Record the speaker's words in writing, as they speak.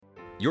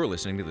You're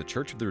listening to the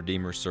Church of the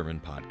Redeemer Sermon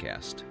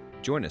Podcast.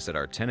 Join us at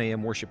our 10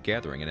 a.m. worship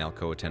gathering in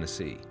Alcoa,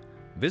 Tennessee.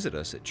 Visit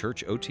us at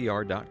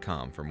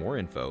churchotr.com for more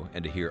info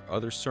and to hear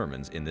other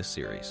sermons in this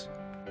series.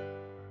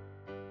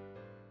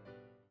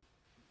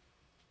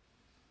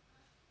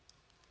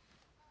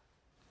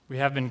 We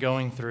have been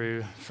going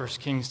through 1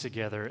 Kings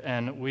together,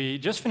 and we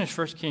just finished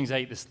 1 Kings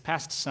 8 this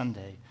past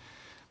Sunday.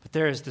 But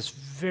there is this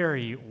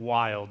very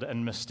wild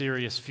and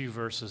mysterious few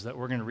verses that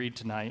we're going to read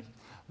tonight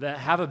that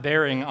have a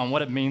bearing on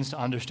what it means to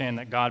understand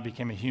that God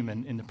became a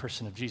human in the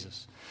person of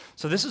Jesus.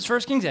 So this is 1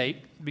 Kings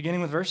 8,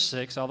 beginning with verse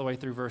 6 all the way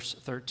through verse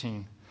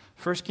 13.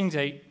 1 Kings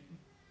 8,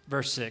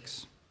 verse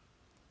 6.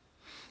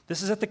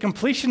 This is at the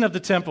completion of the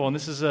temple, and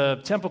this is a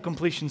temple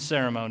completion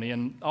ceremony,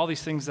 and all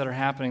these things that are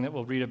happening that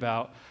we'll read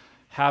about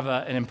have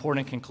an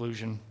important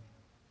conclusion.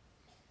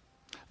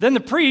 Then the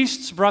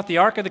priests brought the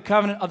Ark of the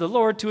Covenant of the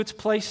Lord to its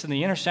place in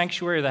the inner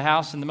sanctuary of the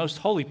house in the most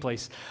holy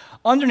place,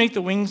 underneath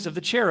the wings of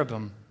the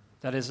cherubim,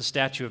 that is, a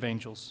statue of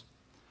angels.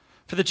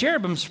 For the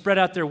cherubim spread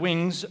out their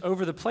wings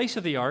over the place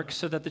of the ark,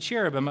 so that the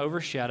cherubim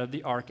overshadowed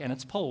the ark and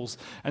its poles.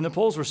 And the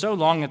poles were so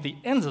long that the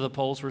ends of the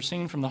poles were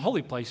seen from the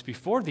holy place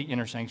before the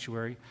inner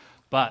sanctuary,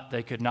 but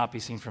they could not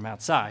be seen from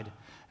outside,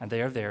 and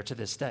they are there to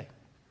this day.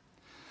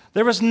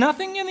 There was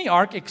nothing in the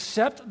ark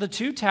except the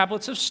 2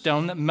 tablets of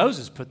stone that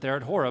Moses put there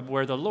at Horeb,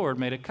 where the Lord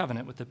made a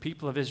covenant with the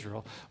people of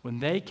Israel when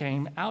they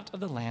came out of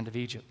the land of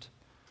Egypt.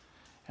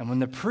 And when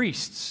the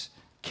priests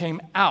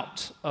came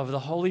out of the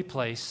holy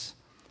place,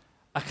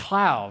 a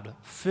cloud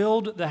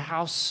filled the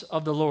house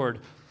of the Lord,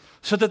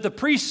 so that the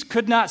priests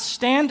could not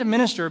stand to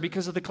minister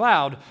because of the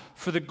cloud,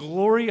 for the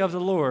glory of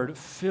the Lord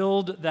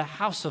filled the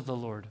house of the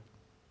Lord.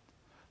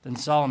 Then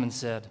Solomon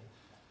said,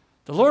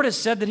 "The Lord has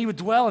said that he would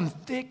dwell in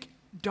thick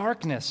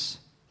darkness.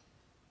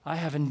 I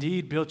have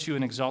indeed built you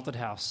an exalted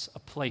house, a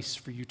place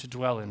for you to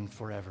dwell in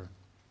forever."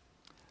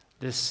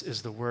 This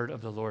is the word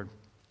of the Lord.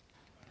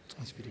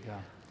 Thanks be to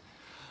God.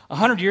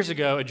 100 years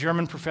ago, a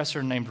German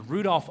professor named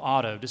Rudolf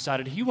Otto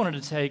decided he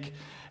wanted to take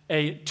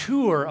a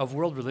tour of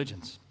world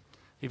religions.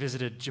 He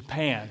visited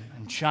Japan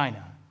and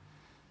China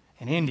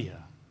and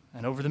India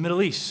and over the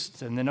Middle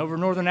East and then over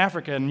Northern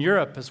Africa and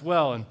Europe as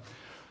well. And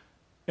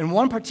in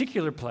one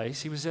particular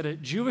place, he was at a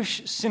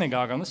Jewish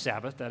synagogue on the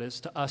Sabbath, that is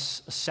to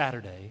us a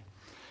Saturday,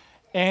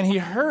 and he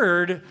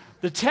heard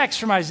the text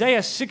from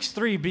Isaiah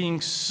 6:3 being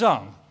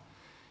sung.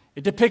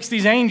 It depicts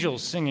these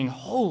angels singing,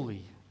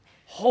 "Holy,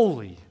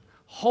 holy,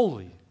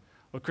 holy,"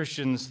 what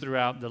Christians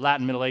throughout the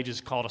Latin Middle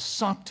Ages called a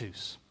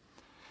sanctus.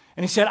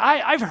 And he said,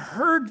 I've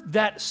heard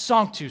that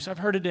sanctus. I've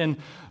heard it in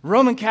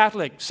Roman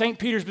Catholic, St.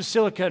 Peter's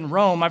Basilica in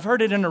Rome. I've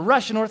heard it in a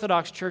Russian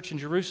Orthodox church in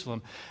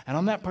Jerusalem. And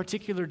on that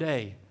particular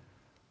day,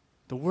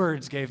 the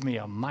words gave me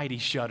a mighty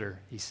shudder,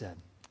 he said.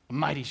 A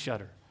mighty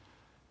shudder.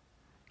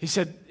 He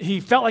said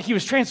he felt like he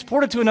was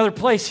transported to another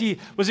place. He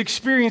was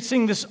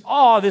experiencing this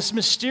awe, this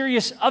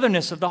mysterious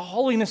otherness of the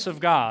holiness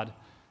of God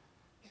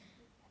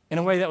in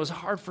a way that was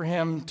hard for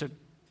him to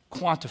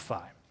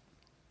quantify.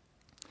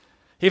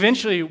 He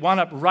eventually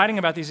wound up writing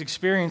about these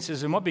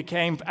experiences in what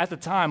became, at the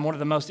time, one of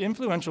the most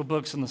influential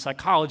books in the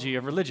psychology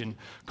of religion,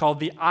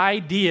 called The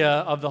Idea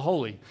of the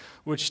Holy,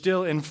 which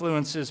still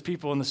influences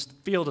people in the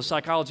field of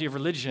psychology of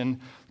religion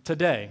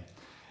today.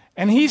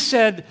 And he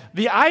said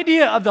the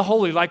idea of the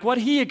holy, like what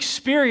he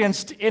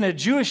experienced in a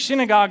Jewish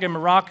synagogue in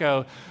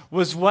Morocco,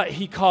 was what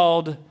he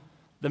called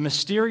the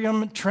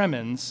Mysterium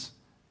Tremens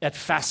et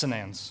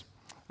Fascinans.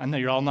 I know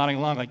you're all nodding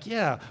along like,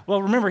 yeah.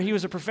 Well, remember, he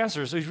was a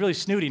professor, so he's really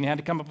snooty, and he had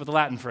to come up with a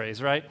Latin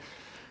phrase, right?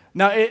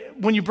 Now,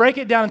 when you break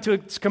it down into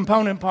its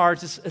component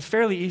parts, it's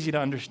fairly easy to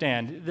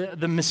understand.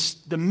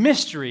 The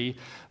mystery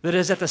that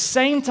is at the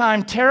same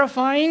time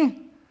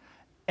terrifying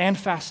and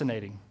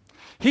fascinating.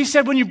 He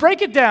said when you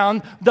break it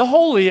down, the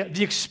holy,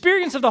 the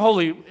experience of the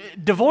holy,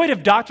 devoid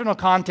of doctrinal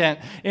content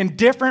in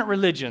different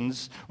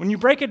religions, when you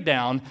break it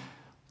down,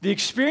 the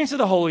experience of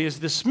the holy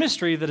is this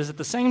mystery that is at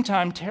the same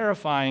time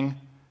terrifying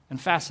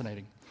and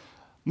fascinating.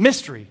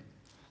 Mystery.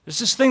 There's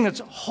this thing that's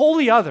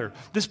wholly other,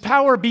 this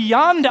power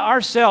beyond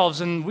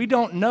ourselves, and we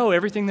don't know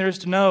everything there is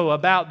to know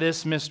about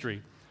this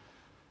mystery.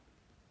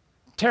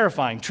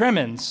 Terrifying.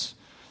 Tremens.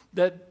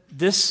 That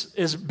this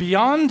is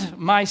beyond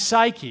my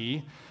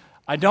psyche.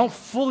 I don't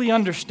fully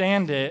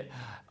understand it.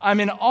 I'm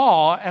in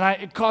awe,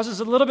 and it causes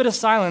a little bit of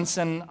silence,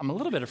 and I'm a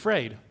little bit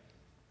afraid.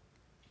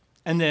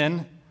 And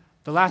then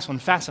the last one,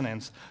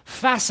 fascinans.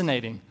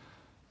 Fascinating.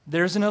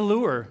 There's an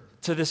allure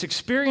to this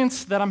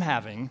experience that I'm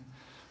having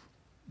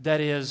that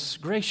is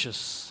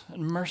gracious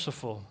and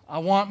merciful. I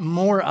want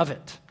more of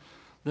it.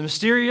 The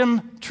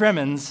Mysterium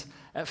Tremens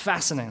et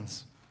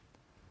Fascinans.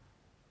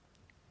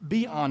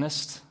 Be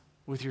honest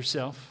with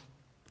yourself.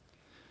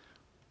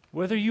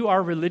 Whether you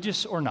are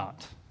religious or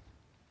not,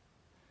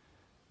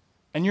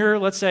 and you're,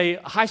 let's say,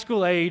 high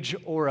school age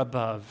or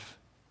above,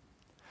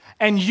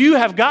 and you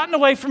have gotten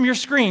away from your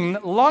screen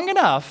long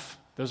enough,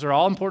 those are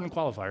all important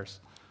qualifiers,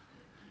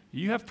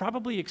 you have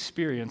probably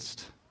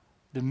experienced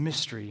the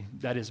mystery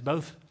that is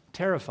both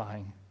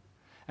terrifying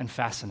and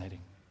fascinating.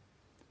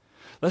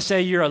 Let's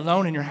say you're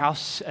alone in your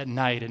house at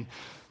night and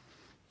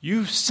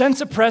You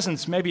sense a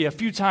presence maybe a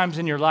few times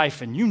in your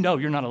life, and you know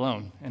you're not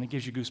alone, and it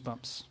gives you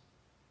goosebumps.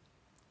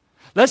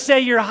 Let's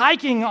say you're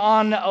hiking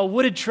on a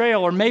wooded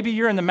trail, or maybe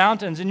you're in the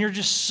mountains, and you're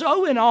just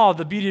so in awe of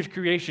the beauty of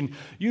creation,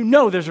 you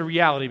know there's a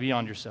reality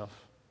beyond yourself.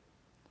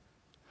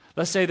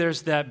 Let's say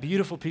there's that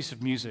beautiful piece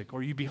of music,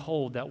 or you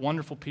behold that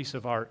wonderful piece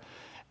of art,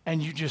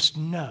 and you just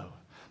know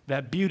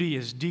that beauty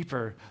is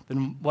deeper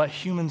than what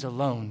humans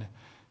alone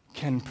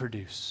can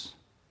produce.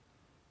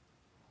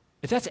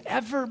 If that's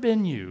ever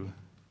been you,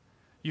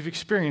 you've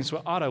experienced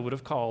what Otto would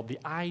have called the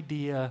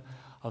idea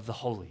of the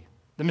holy.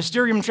 The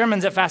mysterium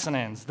tremens et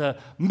fascinans, the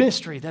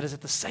mystery that is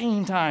at the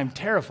same time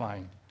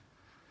terrifying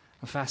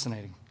and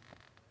fascinating.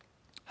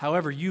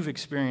 However you've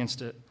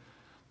experienced it,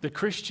 the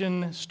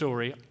Christian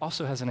story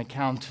also has an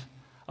account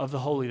of the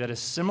holy that is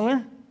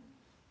similar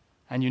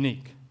and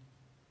unique.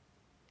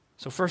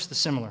 So first, the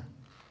similar.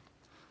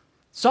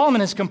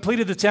 Solomon has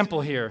completed the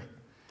temple here,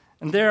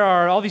 and there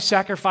are all these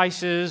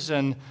sacrifices,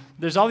 and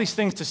there's all these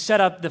things to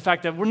set up the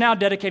fact that we're now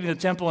dedicating the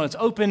temple, and it's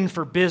open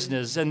for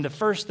business. And the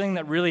first thing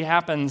that really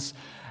happens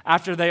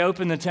after they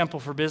open the temple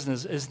for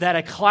business is that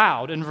a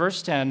cloud, in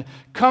verse 10,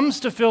 comes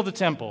to fill the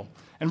temple.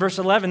 In verse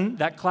 11,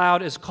 that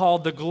cloud is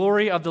called the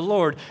glory of the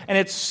Lord, and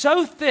it's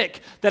so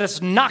thick that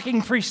it's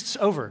knocking priests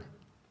over. It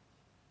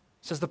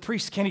says the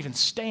priests can't even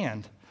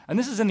stand. And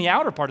this is in the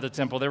outer part of the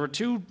temple. There were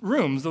two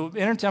rooms. The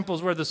inner temple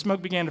is where the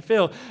smoke began to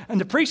fill, and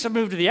the priests have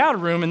moved to the outer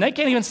room, and they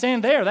can't even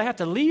stand there. They have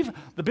to leave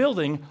the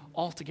building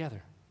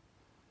altogether.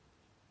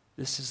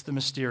 This is the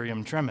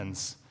mysterium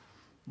tremens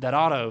that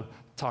Otto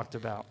talked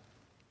about.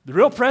 The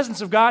real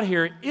presence of God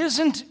here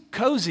isn't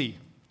cozy.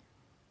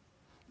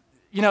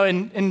 You know,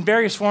 in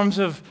various forms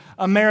of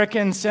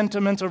American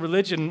sentimental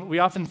religion, we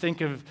often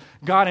think of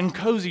God in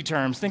cozy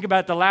terms. Think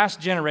about the last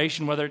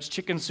generation, whether it's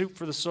chicken soup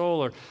for the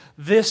soul or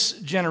this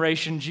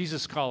generation,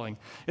 Jesus calling.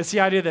 It's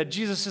the idea that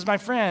Jesus is my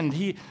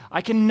friend.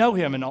 I can know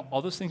him, and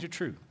all those things are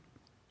true.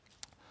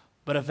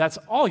 But if that's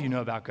all you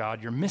know about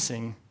God, you're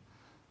missing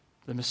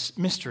the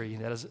mystery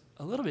that is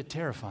a little bit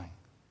terrifying.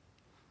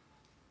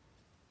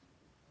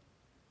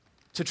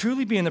 To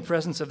truly be in the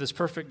presence of this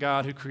perfect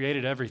God who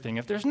created everything,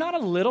 if there's not a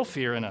little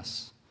fear in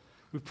us,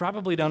 we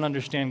probably don't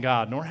understand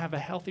God, nor have a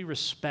healthy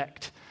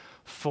respect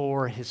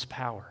for his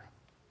power.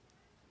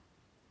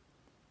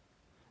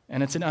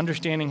 And it's in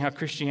understanding how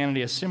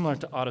Christianity is similar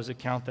to Otto's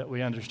account that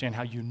we understand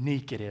how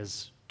unique it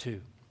is, too.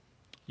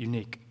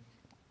 Unique.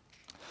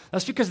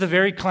 That's because the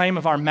very claim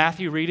of our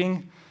Matthew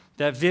reading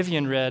that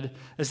Vivian read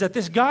is that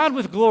this God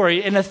with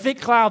glory in a thick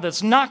cloud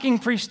that's knocking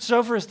priests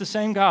over is the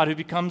same God who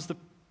becomes the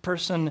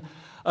person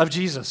of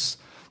Jesus.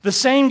 The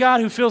same God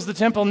who fills the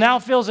temple now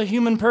fills a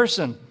human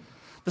person.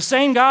 The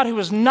same God who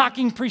was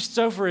knocking priests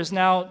over is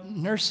now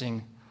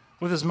nursing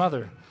with his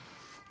mother.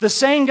 The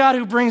same God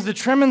who brings the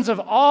tremens of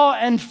awe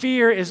and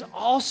fear is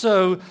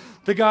also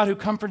the God who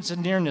comforts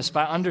in nearness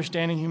by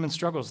understanding human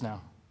struggles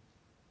now.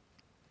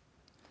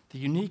 The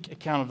unique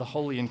account of the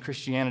holy in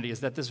Christianity is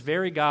that this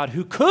very God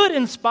who could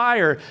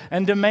inspire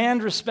and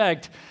demand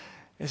respect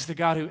is the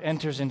God who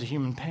enters into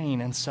human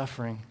pain and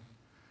suffering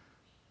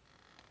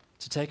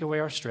to take away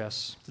our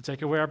stress, to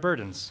take away our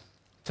burdens,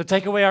 to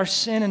take away our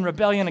sin and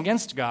rebellion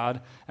against God,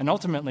 and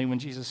ultimately, when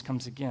Jesus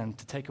comes again,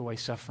 to take away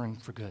suffering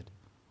for good.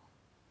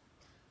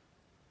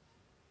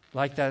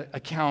 Like that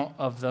account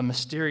of the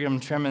mysterium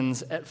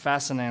tremens et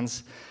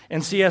fascinans.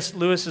 In C.S.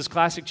 Lewis's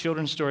classic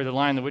children's story, The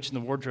Lion, the Witch, and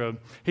the Wardrobe,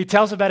 he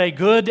tells about a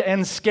good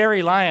and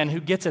scary lion who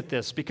gets at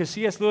this, because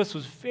C.S. Lewis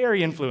was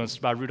very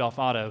influenced by Rudolf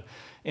Otto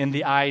in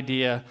the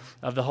idea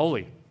of the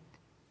holy.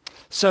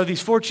 So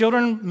these four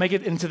children make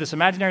it into this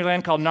imaginary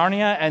land called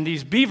Narnia, and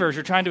these beavers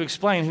are trying to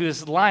explain who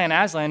this lion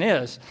Aslan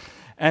is.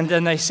 And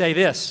then they say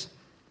this: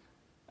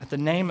 at the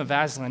name of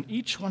Aslan,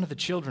 each one of the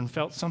children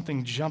felt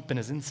something jump in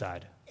his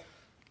inside.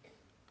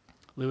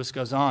 Lewis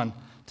goes on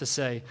to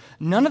say,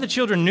 none of the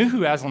children knew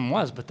who Aslan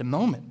was, but the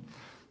moment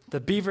the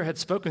beaver had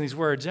spoken these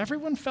words,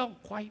 everyone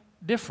felt quite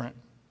different.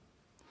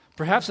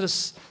 Perhaps it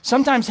has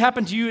sometimes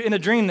happened to you in a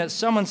dream that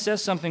someone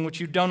says something which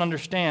you don't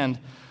understand,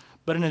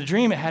 but in a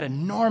dream it had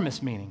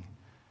enormous meaning,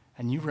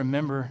 and you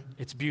remember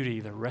its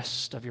beauty the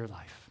rest of your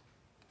life.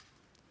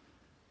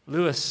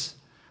 Lewis,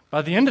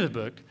 by the end of the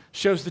book,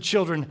 shows the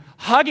children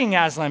hugging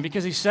Aslan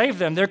because he saved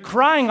them. They're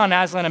crying on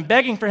Aslan and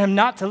begging for him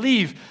not to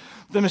leave.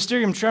 The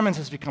mysterium tremens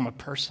has become a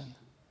person.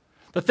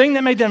 The thing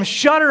that made them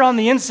shudder on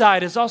the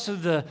inside is also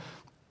the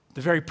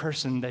very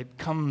person they've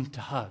come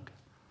to hug.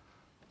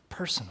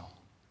 Personal,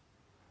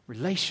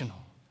 relational.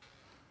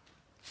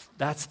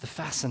 That's the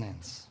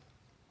fascinans,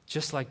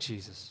 just like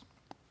Jesus.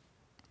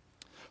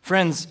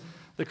 Friends,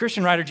 the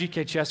Christian writer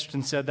G.K.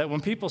 Chesterton said that when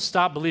people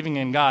stop believing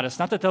in God, it's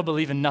not that they'll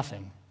believe in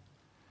nothing.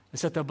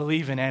 It's that they'll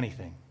believe in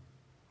anything.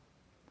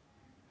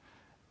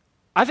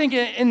 I think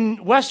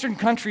in Western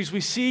countries,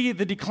 we see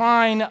the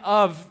decline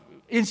of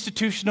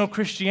institutional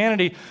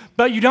Christianity,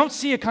 but you don't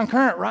see a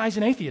concurrent rise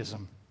in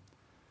atheism.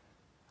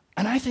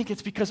 And I think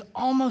it's because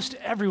almost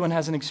everyone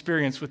has an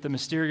experience with the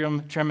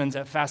mysterium tremens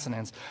et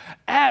fascinans.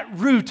 At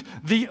root,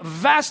 the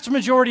vast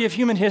majority of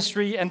human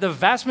history and the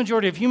vast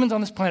majority of humans on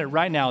this planet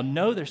right now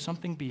know there's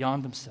something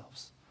beyond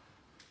themselves.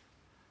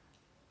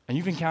 And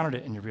you've encountered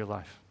it in your real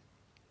life.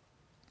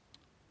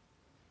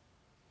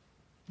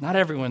 Not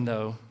everyone,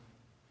 though,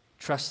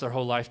 trusts their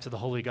whole life to the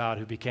holy God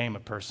who became a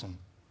person.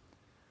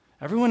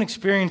 Everyone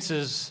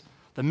experiences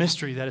the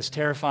mystery that is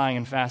terrifying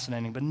and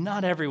fascinating, but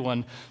not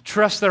everyone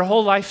trusts their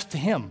whole life to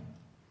him,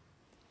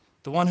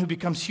 the one who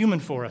becomes human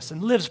for us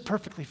and lives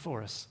perfectly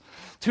for us,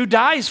 who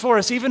dies for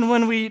us even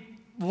when we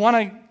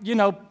want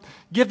to,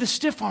 give the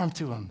stiff arm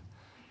to him,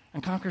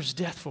 and conquers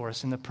death for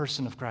us in the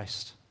person of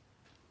Christ.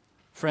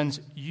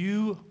 Friends,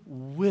 you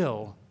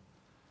will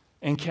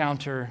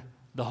encounter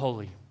the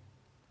holy.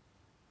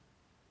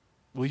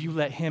 Will you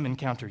let him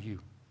encounter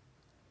you?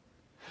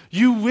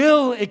 You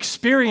will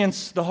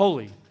experience the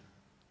holy.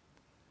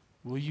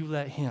 Will you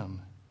let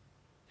him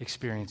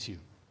experience you?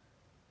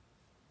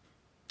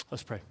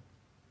 Let's pray.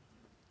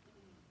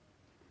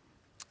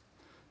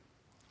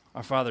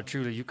 Our Father,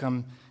 truly, you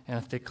come in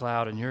a thick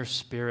cloud, and your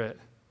Spirit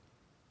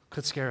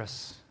could scare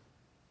us.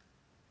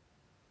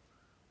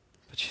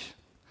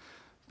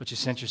 But you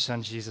sent your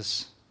Son,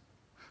 Jesus,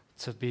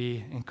 to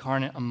be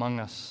incarnate among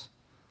us.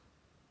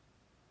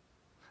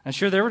 And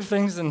sure, there were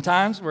things and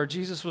times where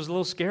Jesus was a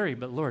little scary,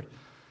 but Lord,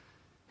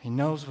 he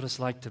knows what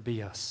it's like to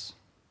be us.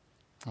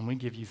 And we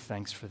give you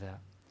thanks for that.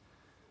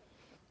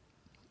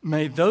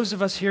 May those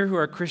of us here who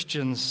are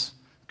Christians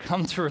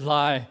come to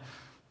rely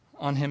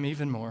on him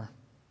even more.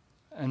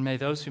 And may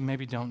those who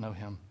maybe don't know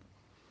him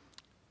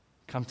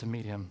come to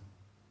meet him.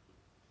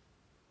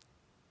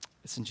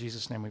 It's in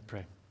Jesus' name we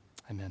pray.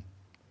 Amen.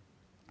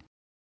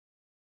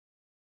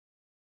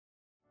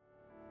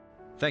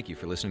 Thank you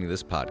for listening to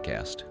this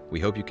podcast. We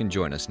hope you can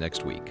join us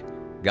next week.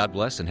 God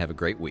bless and have a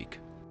great week.